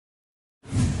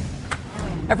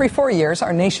Every 4 years,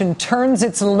 our nation turns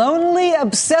its lonely,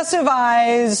 obsessive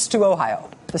eyes to Ohio,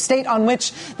 the state on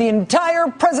which the entire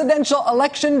presidential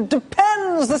election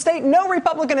depends, the state no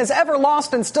Republican has ever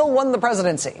lost and still won the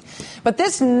presidency. But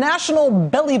this national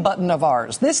belly button of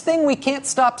ours, this thing we can't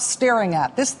stop staring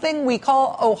at, this thing we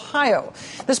call Ohio,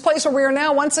 this place where we are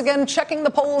now once again checking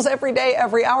the polls every day,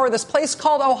 every hour, this place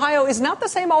called Ohio is not the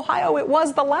same Ohio it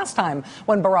was the last time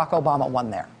when Barack Obama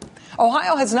won there.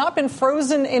 Ohio has not been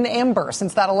frozen in amber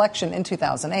since that election in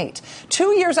 2008.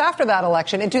 2 years after that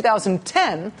election, in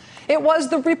 2010, it was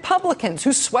the Republicans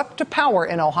who swept to power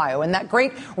in Ohio in that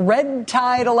great red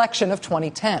tide election of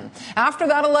 2010. After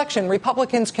that election,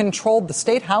 Republicans controlled the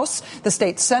state House, the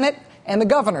state Senate, and the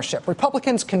governorship.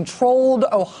 Republicans controlled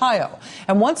Ohio.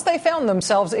 And once they found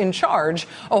themselves in charge,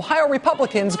 Ohio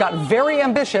Republicans got very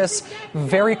ambitious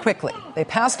very quickly. They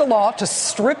passed a law to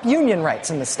strip union rights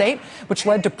in the state, which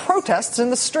led to protests in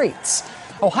the streets.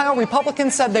 Ohio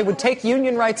Republicans said they would take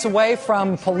union rights away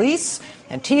from police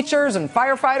and teachers and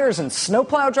firefighters and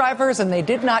snowplow drivers, and they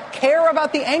did not care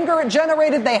about the anger it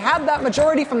generated. They had that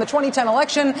majority from the 2010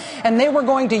 election, and they were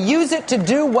going to use it to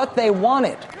do what they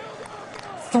wanted.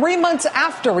 3 months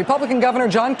after Republican Governor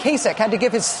John Kasich had to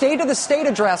give his State of the State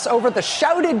address over the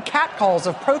shouted catcalls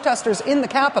of protesters in the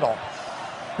Capitol,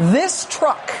 this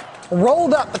truck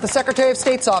rolled up at the Secretary of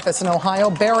State's office in Ohio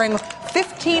bearing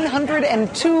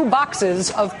 1,502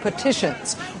 boxes of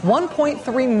petitions.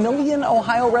 1.3 million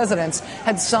Ohio residents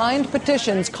had signed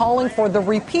petitions calling for the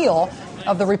repeal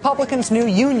of the Republicans' new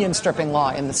union stripping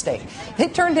law in the state.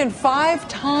 It turned in 5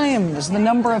 times the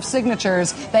number of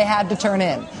signatures they had to turn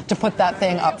in to put that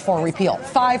thing up for repeal.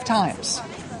 5 times.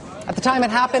 At the time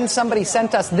it happened, somebody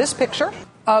sent us this picture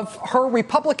of her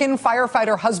Republican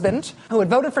firefighter husband, who had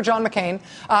voted for John McCain,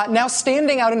 now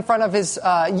standing out in front of his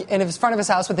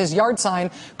house with his yard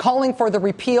sign calling for the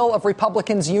repeal of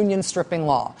Republicans' union stripping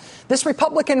law. This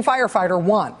Republican firefighter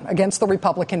won against the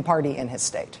Republican Party in his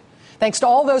state. Thanks to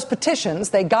all those petitions,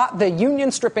 they got the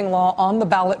union stripping law on the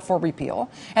ballot for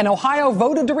repeal, and Ohio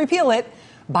voted to repeal it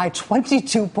by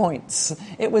 22 points.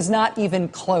 It was not even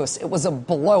close. It was a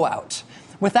blowout.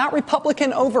 With that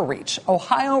Republican overreach,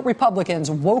 Ohio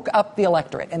Republicans woke up the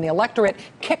electorate, and the electorate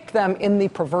kicked them in the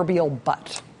proverbial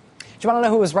butt. Do you want to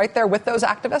know who was right there with those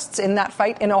activists in that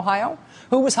fight in Ohio?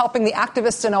 Who was helping the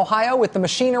activists in Ohio with the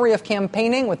machinery of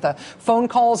campaigning, with the phone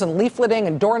calls and leafleting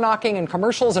and door knocking and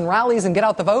commercials and rallies and get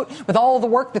out the vote, with all the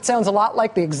work that sounds a lot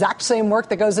like the exact same work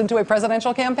that goes into a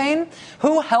presidential campaign?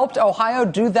 Who helped Ohio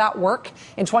do that work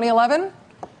in 2011?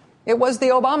 It was the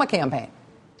Obama campaign.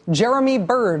 Jeremy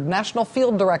Byrd, national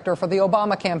field director for the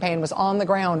Obama campaign, was on the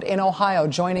ground in Ohio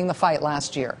joining the fight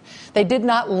last year. They did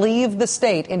not leave the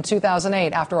state in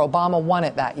 2008 after Obama won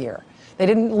it that year. They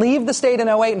didn't leave the state in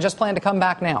 2008 and just plan to come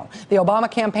back now. The Obama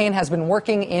campaign has been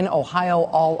working in Ohio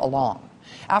all along.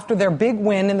 After their big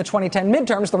win in the 2010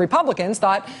 midterms, the Republicans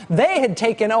thought they had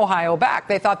taken Ohio back.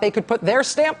 They thought they could put their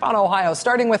stamp on Ohio,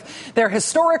 starting with their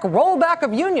historic rollback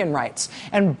of union rights.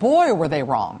 And boy, were they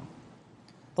wrong.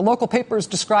 The local papers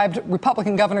described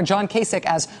Republican Governor John Kasich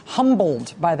as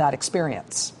humbled by that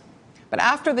experience. But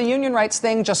after the union rights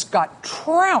thing just got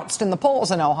trounced in the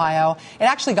polls in Ohio, it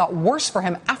actually got worse for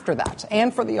him after that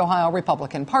and for the Ohio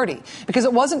Republican Party, because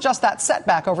it wasn't just that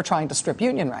setback over trying to strip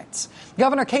union rights.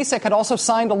 Governor Kasich had also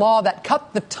signed a law that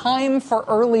cut the time for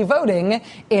early voting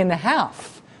in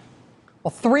half.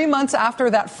 Well, 3 months after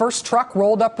that first truck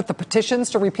rolled up with the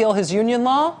petitions to repeal his union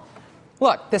law,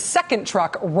 look, the second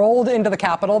truck rolled into the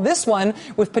Capitol, this one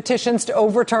with petitions to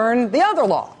overturn the other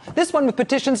law, this one with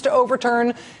petitions to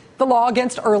overturn the law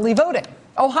against early voting.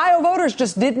 Ohio voters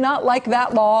just did not like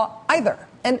that law either.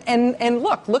 And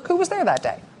look who was there that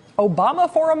day. Obama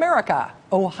for America,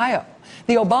 Ohio.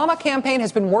 The Obama campaign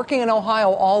has been working in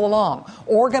Ohio all along,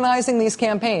 organizing these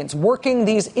campaigns, working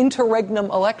these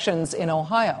interregnum elections in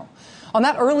Ohio. On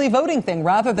that early voting thing,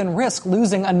 rather than risk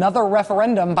losing another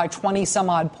referendum by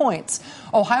 20-some-odd points,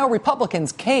 Ohio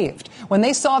Republicans caved. When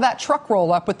they saw that truck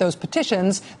roll up with those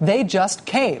petitions, they just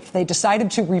caved. They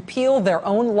decided to repeal their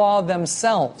own law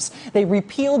themselves. They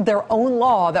repealed their own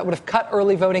law that would have cut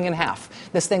early voting in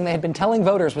half. This thing they had been telling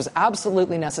voters was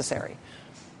absolutely necessary.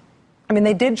 I mean,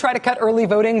 they did try to cut early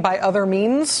voting by other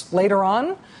means later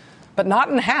on, but not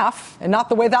in half, and not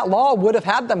the way that law would have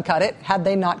had them cut it had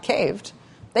they not caved.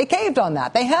 They caved on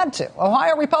that. They had to.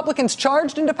 Ohio Republicans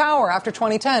charged into power after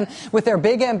 2010 with their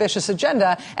big, ambitious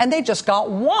agenda, and they just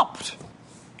got whopped.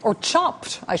 Or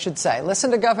chomped, I should say. Listen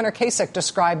to Governor Kasich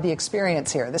describe the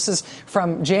experience here. This is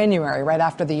from January, right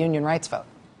after the union rights vote.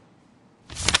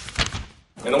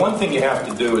 And the one thing you have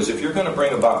to do is if you're going to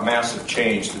bring about massive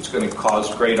change that's going to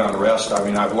cause great unrest, I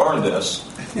mean, I've learned this,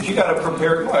 you got to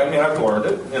prepare. I mean, I've learned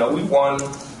it. You know, we won.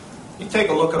 You take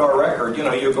a look at our record. You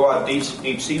know, you go out deep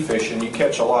sea fishing, you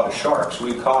catch a lot of sharks.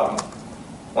 We caught them.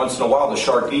 Once in a while, the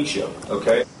shark eats you,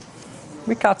 okay?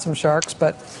 We caught some sharks,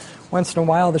 but once in a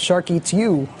while, the shark eats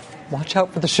you. Watch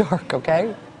out for the shark,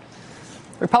 okay?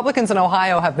 Republicans in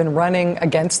Ohio have been running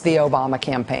against the Obama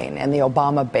campaign and the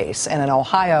Obama base, and an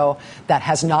Ohio that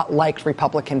has not liked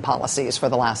Republican policies for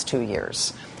the last 2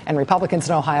 years. And Republicans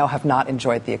in Ohio have not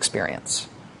enjoyed the experience.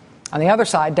 On the other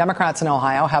side, Democrats in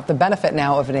Ohio have the benefit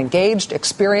now of an engaged,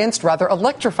 experienced, rather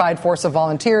electrified force of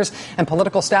volunteers and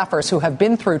political staffers who have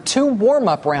been through 2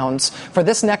 warm-up rounds for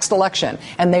this next election,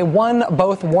 and they won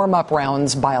both warm-up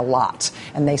rounds by a lot,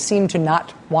 and they seem to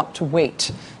not want to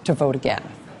wait to vote again.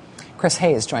 Chris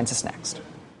Hayes joins us next.